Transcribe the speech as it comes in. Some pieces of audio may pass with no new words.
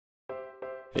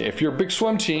If you're a big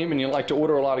swim team and you like to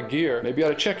order a lot of gear, maybe you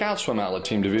ought to check out Swim Outlet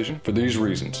Team Division for these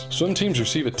reasons. Swim teams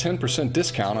receive a 10%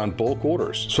 discount on bulk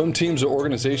orders. Swim teams or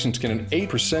organizations get an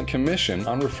 8% commission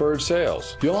on referred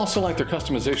sales. You'll also like their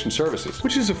customization services,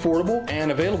 which is affordable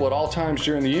and available at all times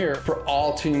during the year for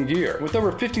all team gear. With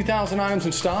over 50,000 items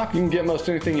in stock, you can get most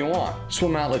anything you want.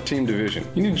 Swim Outlet Team Division.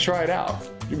 You need to try it out.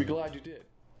 You'll be glad you did.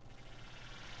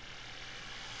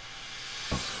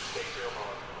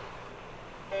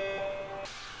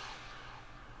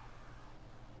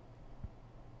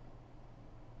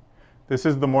 This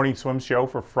is the Morning Swim Show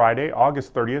for Friday,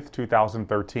 August 30th,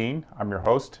 2013. I'm your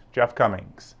host, Jeff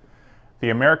Cummings.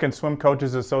 The American Swim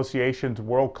Coaches Association's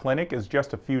World Clinic is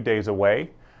just a few days away.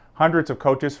 Hundreds of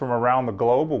coaches from around the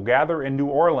globe will gather in New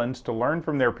Orleans to learn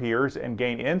from their peers and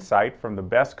gain insight from the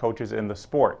best coaches in the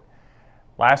sport.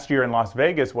 Last year in Las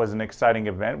Vegas was an exciting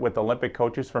event with Olympic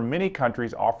coaches from many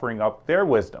countries offering up their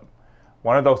wisdom.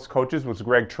 One of those coaches was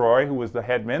Gregg Troy, who was the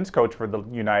head men's coach for the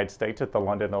United States at the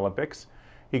London Olympics.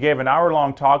 He gave an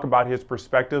hour-long talk about his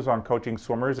perspectives on coaching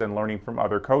swimmers and learning from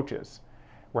other coaches.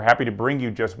 We're happy to bring you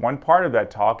just one part of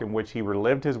that talk in which he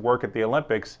relived his work at the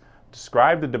Olympics,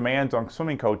 described the demands on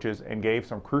swimming coaches, and gave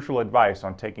some crucial advice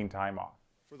on taking time off.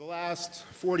 For the last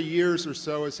 40 years or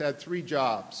so, has had 3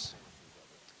 jobs.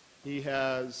 He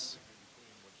has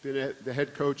been the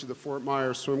head coach of the Fort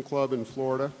Myers Swim Club in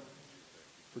Florida.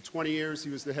 For 20 years, he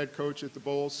was the head coach at the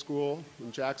Bowles School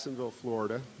in Jacksonville,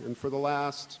 Florida. And for the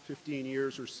last 15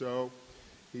 years or so,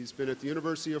 he's been at the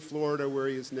University of Florida, where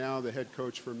he is now the head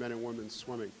coach for men and women's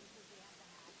swimming.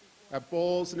 At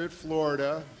Bowles and at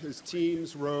Florida, his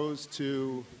teams rose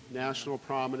to national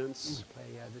prominence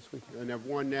and have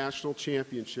won national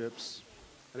championships.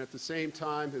 And at the same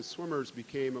time, his swimmers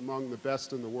became among the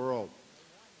best in the world.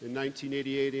 In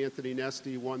 1988, Anthony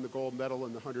Nesty won the gold medal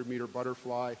in the 100-meter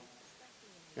butterfly.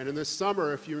 And in this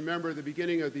summer, if you remember the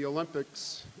beginning of the Olympic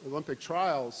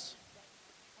trials,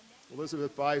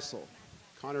 Elizabeth Beisel,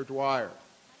 Connor Dwyer,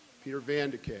 Peter Van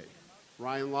de Kay,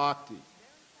 Ryan Lochte,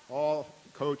 all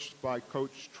coached by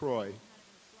Coach Troy,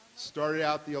 started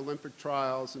out the Olympic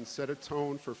trials and set a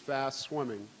tone for fast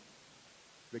swimming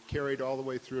that carried all the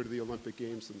way through to the Olympic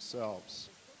Games themselves.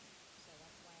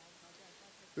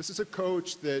 This is a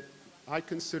coach that I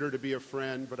consider to be a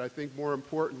friend, but I think more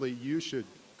importantly, you should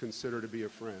consider to be a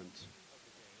friend.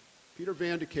 Peter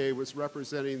Van de Kay was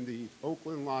representing the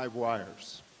Oakland Live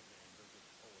Wires.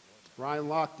 Ryan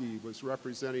Lochte was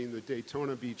representing the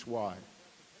Daytona Beach Y.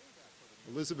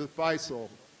 Elizabeth Beisel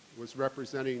was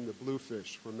representing the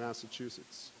Bluefish from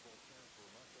Massachusetts.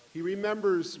 He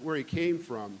remembers where he came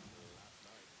from.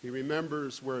 He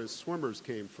remembers where his swimmers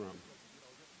came from.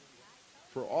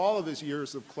 For all of his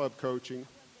years of club coaching,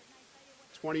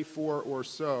 24 or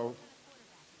so,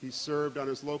 he served on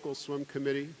his local swim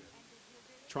committee,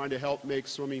 trying to help make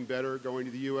swimming better, going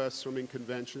to the U.S. swimming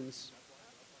conventions,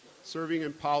 serving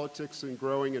in politics and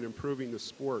growing and improving the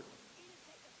sport.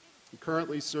 He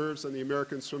currently serves on the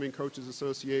American Swimming Coaches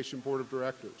Association Board of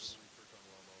Directors,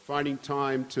 finding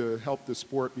time to help the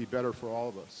sport be better for all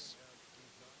of us.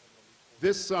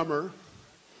 This summer,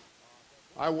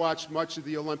 I watched much of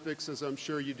the Olympics, as I'm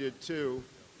sure you did too,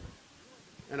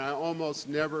 and I almost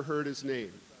never heard his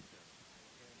name.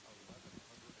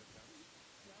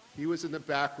 He was in the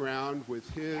background with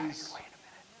his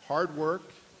hard work,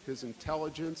 his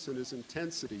intelligence, and his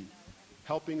intensity,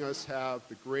 helping us have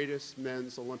the greatest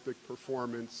men's Olympic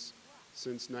performance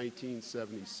since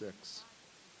 1976.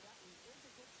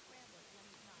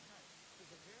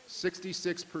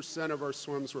 66% of our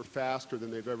swims were faster than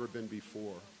they've ever been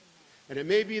before. And it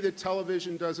may be that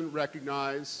television doesn't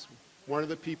recognize one of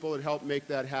the people that helped make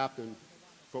that happen,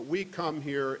 but we come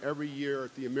here every year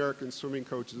at the American Swimming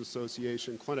Coaches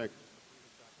Association Clinic,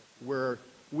 where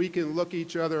we can look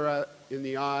each other in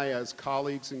the eye as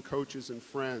colleagues and coaches and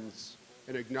friends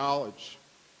and acknowledge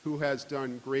who has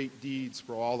done great deeds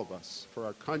for all of us, for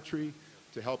our country,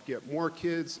 to help get more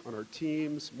kids on our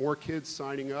teams, more kids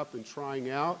signing up and trying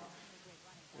out.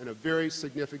 And a very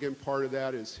significant part of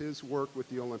that is his work with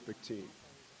the Olympic team.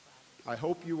 I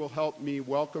hope you will help me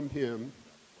welcome him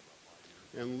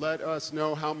and let us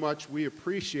know how much we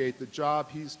appreciate the job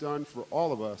he's done for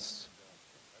all of us.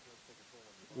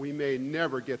 We may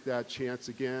never get that chance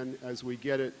again as we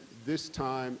get it this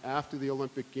time after the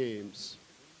Olympic Games.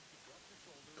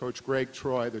 Coach Gregg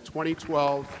Troy, the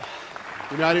 2012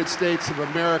 United States of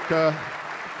America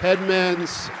head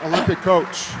men's Olympic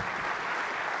coach.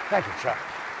 Thank you, Chuck.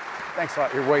 Thanks a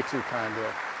lot. You're way too kind,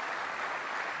 Bill.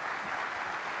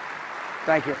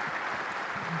 Thank you.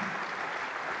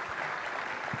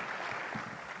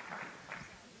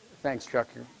 Thanks, Chuck.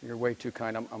 You're way too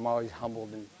kind. I'm always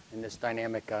humbled in this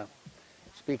dynamic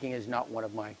speaking is not one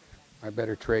of my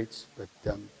better traits, but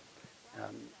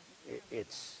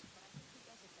it's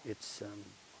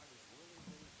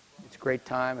a great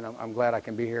time, and I'm glad I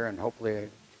can be here and hopefully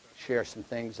share some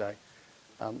things. This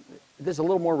is a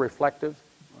little more reflective.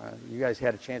 You guys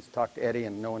had a chance to talk to Eddie,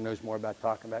 and no one knows more about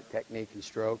talking about technique and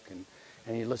stroke. And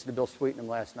you listened to Bill Sweetenham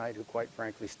last night, who quite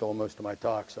frankly stole most of my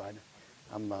talk. So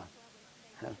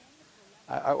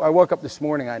I woke up this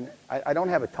morning. I don't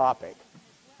have a topic.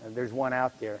 There's one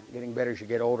out there, getting better as you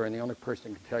get older, and the only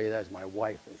person who can tell you that is my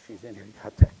wife. If she's in here, you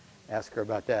have to ask her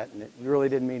about that. And it really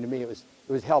didn't mean to me. It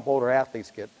was help older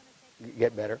athletes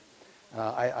get better.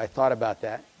 I thought about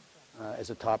that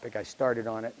as a topic. I started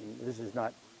on it, and this is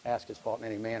not Aska's fault in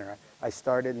any manner. I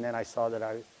started, and then I saw that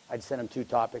I'd sent him 2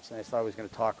 topics, and I saw I was going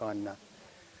to talk on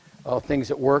things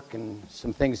that work and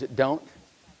some things that don't.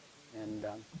 And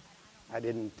I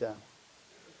didn't.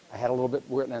 I had a little bit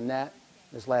written on that.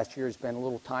 This last year has been a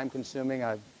little time-consuming.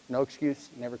 I've no excuse,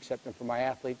 never accept them for my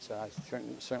athletes. I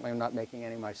certainly am not making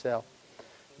any myself.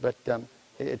 But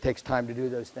it takes time to do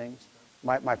those things.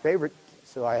 My favorite,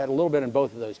 so I had a little bit in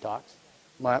both of those talks.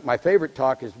 My favorite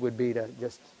talk would be to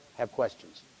just have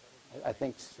questions. I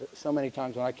think so many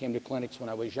times when I came to clinics when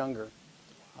I was younger,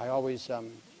 I always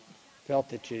felt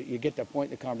that you get to a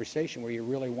point in the conversation where you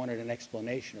really wanted an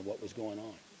explanation of what was going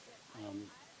on.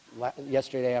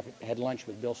 Yesterday I had lunch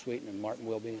with Bill Sweeten and Martin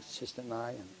Wilby, assistant, and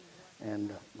I, and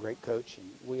a great coach,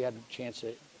 and we had a chance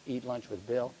to eat lunch with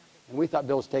Bill. And we thought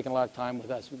Bill was taking a lot of time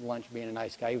with us with lunch, being a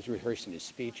nice guy. He was rehearsing his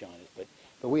speech on it,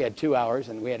 but we had 2 hours,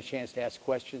 and we had a chance to ask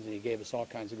questions, and he gave us all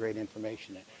kinds of great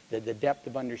information. The depth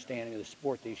of understanding of the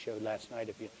sport that he showed last night,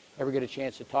 if you ever get a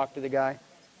chance to talk to the guy,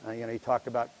 he talked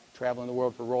about traveling the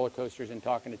world for roller coasters and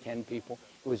talking to 10 people.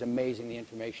 It was amazing the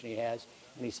information he has.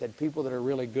 And he said people that are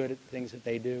really good at things that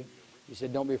they do, he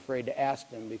said don't be afraid to ask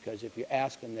them, because if you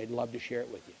ask them, they'd love to share it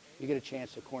with you. You get a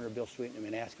chance to corner Bill Sweetenham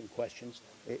and ask him questions,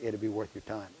 it'll be worth your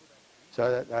time.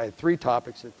 So I had 3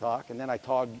 topics to talk, and then I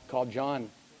called John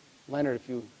Leonard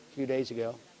a few days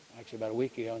ago, actually about a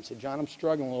week ago, and said, John, I'm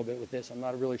struggling a little bit with this. I'm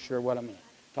not really sure what I'm going to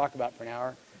talk about for an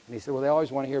hour. And he said, well, they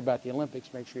always want to hear about the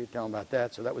Olympics. Make sure you tell them about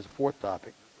that. So that was the 4th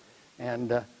topic.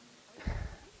 And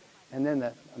then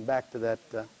I'm back to that.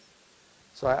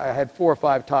 So I had 4 or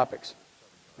 5 topics,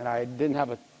 and I didn't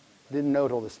know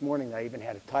till this morning that I even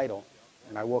had a title.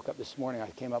 And I woke up this morning. I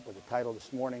came up with a title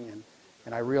this morning,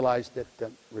 and I realized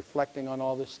that reflecting on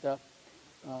all this stuff,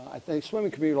 I think the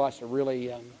swimming community lost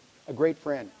a great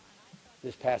friend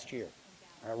this past year.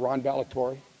 Ron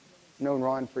Ballatori. Known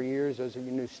Ron for years. Those of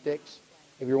you knew Sticks.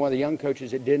 If you're one of the young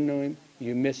coaches that didn't know him,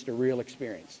 you missed a real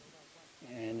experience.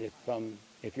 And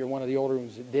if you're one of the older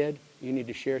ones that did, you need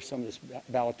to share some of this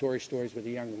Ballatori stories with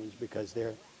the younger ones, because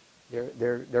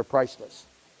they're priceless.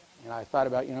 And I thought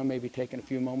about maybe taking a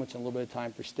few moments and a little bit of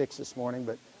time for Sticks this morning,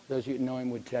 but those of you that know him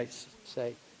would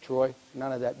say, Troy,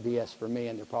 none of that BS for me,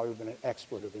 and there probably been an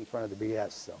expletive in front of the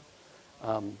BS.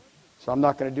 So I'm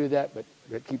not going to do that, but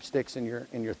keep Sticks in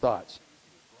your thoughts.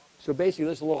 So basically,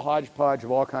 this is a little hodgepodge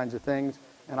of all kinds of things,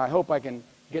 and I hope I can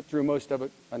get through most of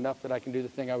it enough that I can do the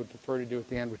thing I would prefer to do at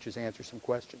the end, which is answer some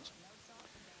questions.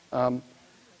 The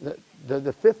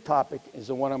 5th topic is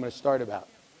the one I'm going to start about.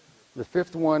 The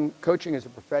 5th one, coaching as a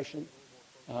profession,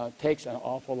 takes an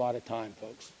awful lot of time,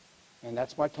 folks. And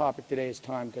that's my topic today, is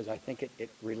time, because I think it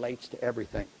relates to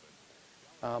everything.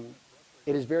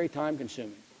 It is very time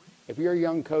consuming. If you're a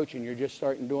young coach and you're just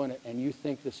starting doing it, and you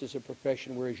think this is a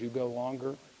profession where as you go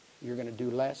longer, you're going to do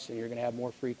less and you're going to have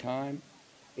more free time,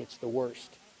 it's the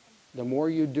worst. The more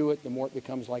you do it, the more it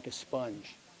becomes like a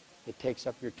sponge. It takes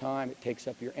up your time, it takes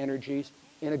up your energies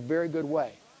in a very good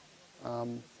way.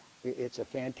 It's a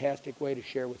fantastic way to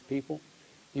share with people.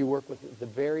 You work with the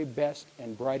very best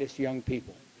and brightest young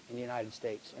people in the United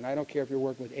States. And I don't care if you're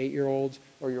working with 8-year-olds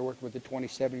or you're working with the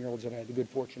 27-year-olds that I had the good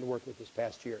fortune to work with this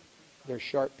past year. They're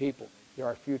sharp people. They're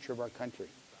our future of our country.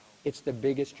 It's the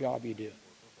biggest job you do.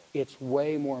 It's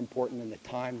way more important than the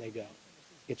time they go.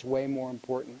 It's way more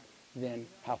important than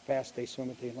how fast they swim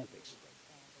at the Olympics.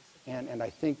 And I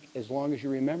think as long as you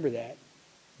remember that,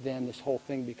 then this whole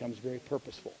thing becomes very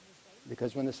purposeful.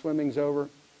 Because when the swimming's over,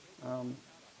 one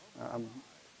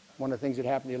of the things that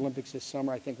happened at the Olympics this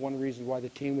summer, I think one of the reasons why the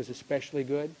team was especially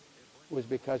good was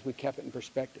because we kept it in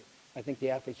perspective. I think the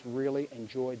athletes really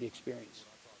enjoyed the experience.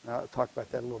 I'll talk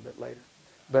about that a little bit later.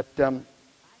 But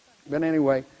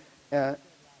anyway, I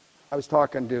was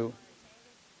talking to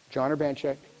John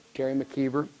Urbanchek, Terry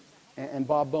McKeever, and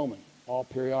Bob Bowman, all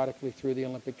periodically through the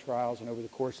Olympic trials and over the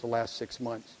course of the last 6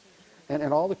 months.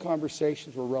 And all the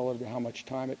conversations were relative to how much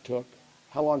time it took,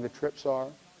 how long the trips are,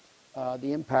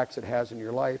 the impacts it has in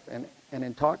your life. And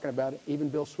in talking about it, even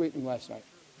Bill Sweetenham last night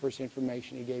First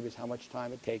information he gave is how much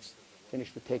time it takes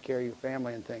to take care of your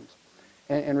family and things.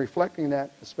 And reflecting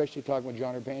that, especially talking with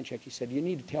John Urbanchek, he said, you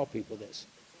need to tell people this.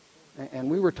 And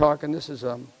we were talking, this is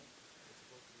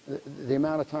the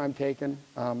amount of time taken.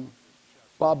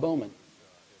 Bob Bowman,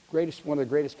 one of the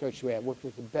greatest coaches we have, worked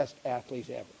with the best athletes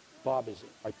ever. Bob is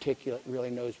articulate,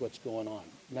 really knows what's going on.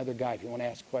 Another guy, if you want to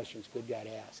ask questions, good guy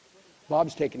to ask.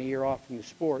 Bob's taken a year off from the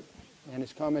sport, and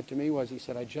his comment to me was, he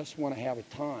said, I just want to have a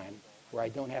time where I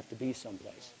don't have to be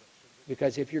someplace.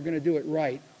 Because if you're going to do it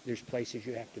right, there's places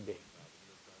you have to be.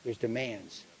 There's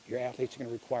demands. Your athletes are going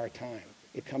to require time.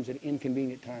 It comes at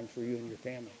inconvenient times for you and your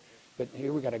family. But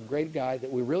here we got a great guy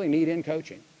that we really need in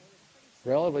coaching,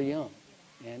 relatively young.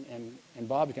 And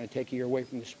Bob's going to take a year away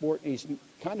from the sport. He's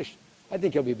kind of, I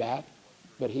think he'll be back,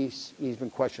 but he's been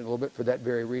questioned a little bit for that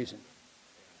very reason.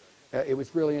 It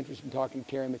was really interesting talking to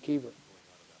Terry McKeever.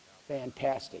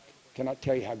 Fantastic. Cannot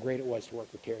tell you how great it was to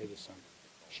work with Terry this summer.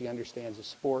 She understands the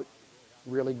sport,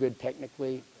 really good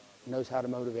technically, knows how to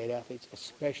motivate athletes,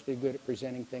 especially good at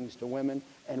presenting things to women,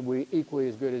 and we equally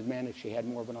as good as men if she had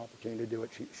more of an opportunity to do it.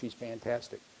 She's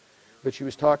fantastic. But she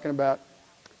was talking about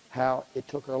how it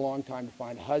took her a long time to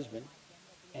find a husband,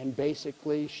 and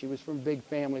basically she was from a big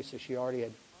family, so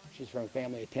she's from a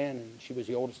family of 10, and she was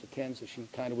the oldest of 10, so she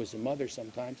kind of was the mother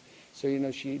sometimes. So, you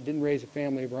know, she didn't raise a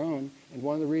family of her own, and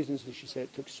one of the reasons that she said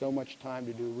it took so much time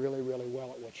to do really, really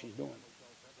well at what she's doing.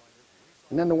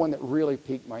 And then the one that really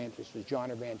piqued my interest was John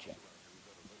Urbanchek.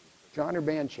 John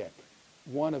Urbanchek,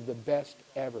 one of the best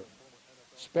ever.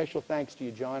 Special thanks to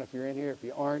you, John, if you're in here. If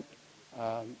you aren't,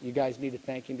 you guys need to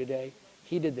thank him today.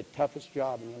 He did the toughest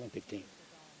job in the Olympic team.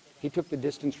 He took the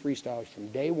distance freestylers from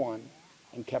day one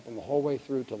and kept them the whole way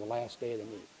through till the last day of the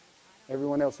meet.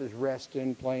 Everyone else is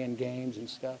resting, playing games and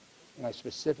stuff. And I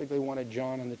specifically wanted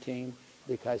John on the team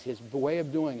because his way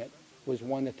of doing it was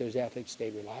one that those athletes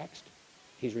stayed relaxed.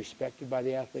 He's respected by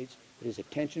the athletes, but his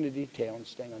attention to detail and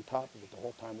staying on top of it the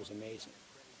whole time was amazing.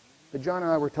 But John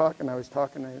and I were talking. I was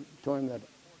talking to him that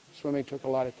swimming took a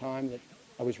lot of time, that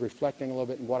I was reflecting a little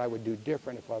bit on what I would do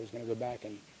different if I was going to go back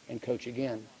and coach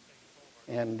again.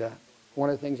 And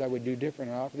one of the things I would do different,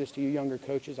 and I offer this to you younger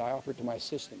coaches, I offer it to my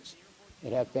assistants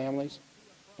that have families,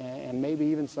 and maybe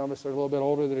even some of us are a little bit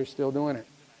older that are still doing it.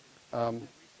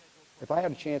 If I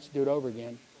had a chance to do it over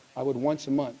again, I would once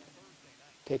a month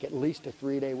take at least a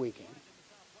 3-day weekend,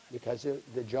 because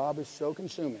the job is so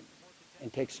consuming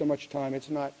and takes so much time.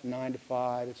 It's not 9 to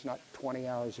 5. It's not 20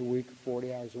 hours a week,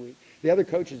 40 hours a week. The other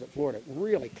coaches at Florida,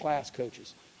 really class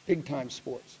coaches, big-time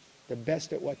sports, the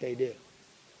best at what they do.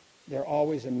 They're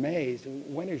always amazed.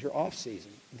 When is your off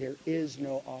season? There is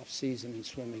no off season in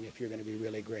swimming if you're going to be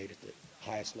really great at the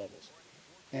highest levels.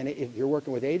 And if you're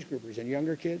working with age groupers and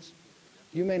younger kids,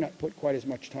 you may not put quite as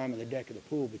much time on the deck of the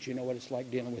pool, but you know what it's like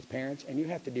dealing with parents, and you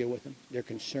have to deal with them. They're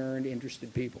concerned,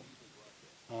 interested people.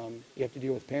 You have to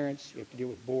deal with parents. You have to deal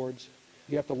with boards.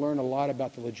 You have to learn a lot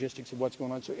about the logistics of what's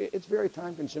going on. So it's very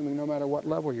time-consuming no matter what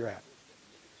level you're at.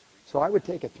 So I would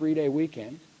take a 3-day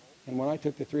weekend, and when I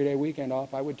took the 3-day weekend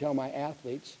off, I would tell my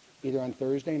athletes, either on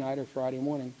Thursday night or Friday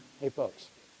morning, hey, folks,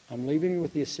 I'm leaving you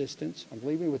with the assistants. I'm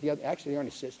leaving you with the other, actually, they aren't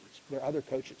assistants. They're other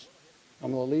coaches.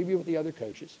 I'm going to leave you with the other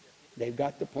coaches. They've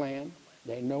got the plan.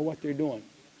 They know what they're doing.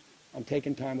 I'm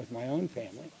taking time with my own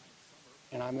family,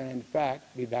 and I'm going to, in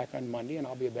fact, be back on Monday, and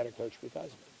I'll be a better coach because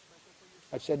of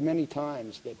it. I've said many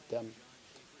times that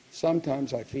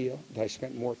sometimes I feel that I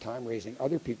spent more time raising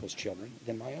other people's children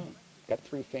than my own. Got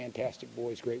 3 fantastic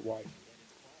boys, great wife.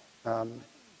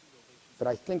 But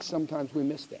I think sometimes we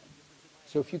miss that.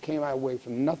 So if you came away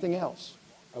from nothing else,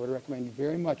 I would recommend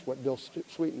very much what Bill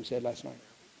Sweeten said last night.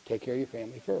 Take care of your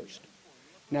family first.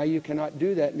 Now, you cannot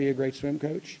do that and be a great swim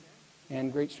coach.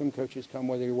 And great swim coaches come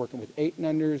whether you're working with 8 and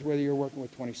unders, whether you're working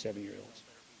with 27-year-olds.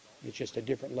 It's just a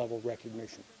different level of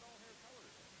recognition.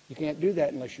 You can't do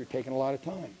that unless you're taking a lot of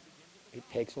time. It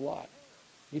takes a lot.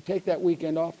 You take that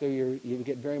weekend off, though, you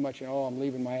get very much, oh, I'm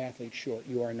leaving my athletes short.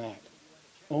 You are not.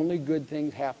 Only good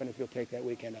things happen if you'll take that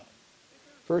weekend off.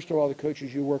 First of all, the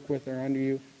coaches you work with are under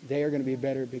you. They are going to be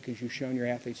better because you've shown your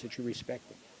athletes that you respect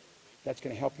them. That's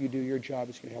going to help you do your job.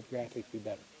 It's going to help your athletes be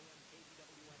better.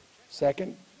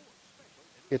 Second,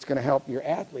 it's going to help your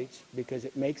athletes because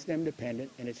it makes them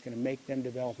dependent, and it's going to make them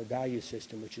develop a value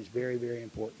system, which is very, very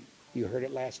important. You heard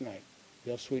it last night.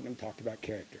 Bill Sweeten talked about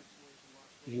character.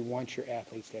 You want your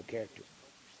athletes to have character.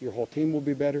 Your whole team will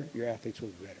be better. Your athletes will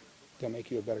be better. They'll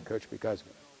make you a better coach because of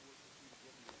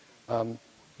it.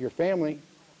 Your family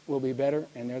will be better,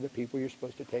 and they're the people you're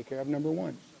supposed to take care of, number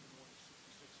one.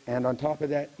 And on top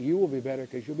of that, you will be better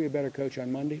because you'll be a better coach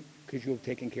on Monday because you'll have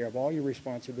taken care of all your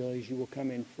responsibilities. You will come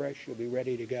in fresh. You'll be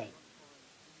ready to go.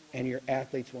 And your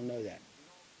athletes will know that.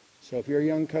 So if you're a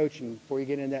young coach and before you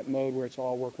get in that mode where it's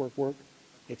all work, work, work,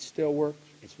 it's still work.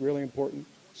 It's really important.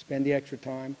 Spend the extra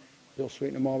time. Bill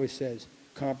Sweetenham always says,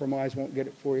 compromise won't get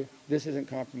it for you. This isn't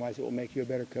compromise. It will make you a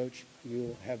better coach. You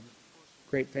will have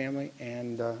great family,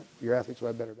 and your athletes will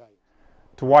have better value.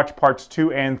 To watch parts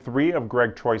 2 and 3 of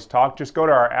Gregg Troy's talk, just go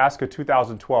to our Ask a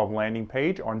 2012 landing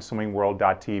page on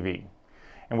swimmingworld.tv.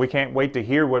 And we can't wait to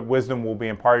hear what wisdom will be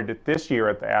imparted this year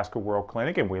at the Ask a World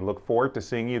Clinic, and we look forward to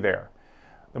seeing you there.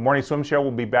 The Morning Swim Show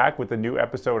will be back with a new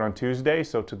episode on Tuesday,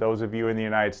 so to those of you in the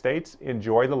United States,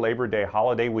 enjoy the Labor Day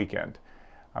holiday weekend.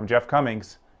 I'm Jeff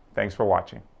Cummings. Thanks for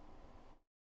watching.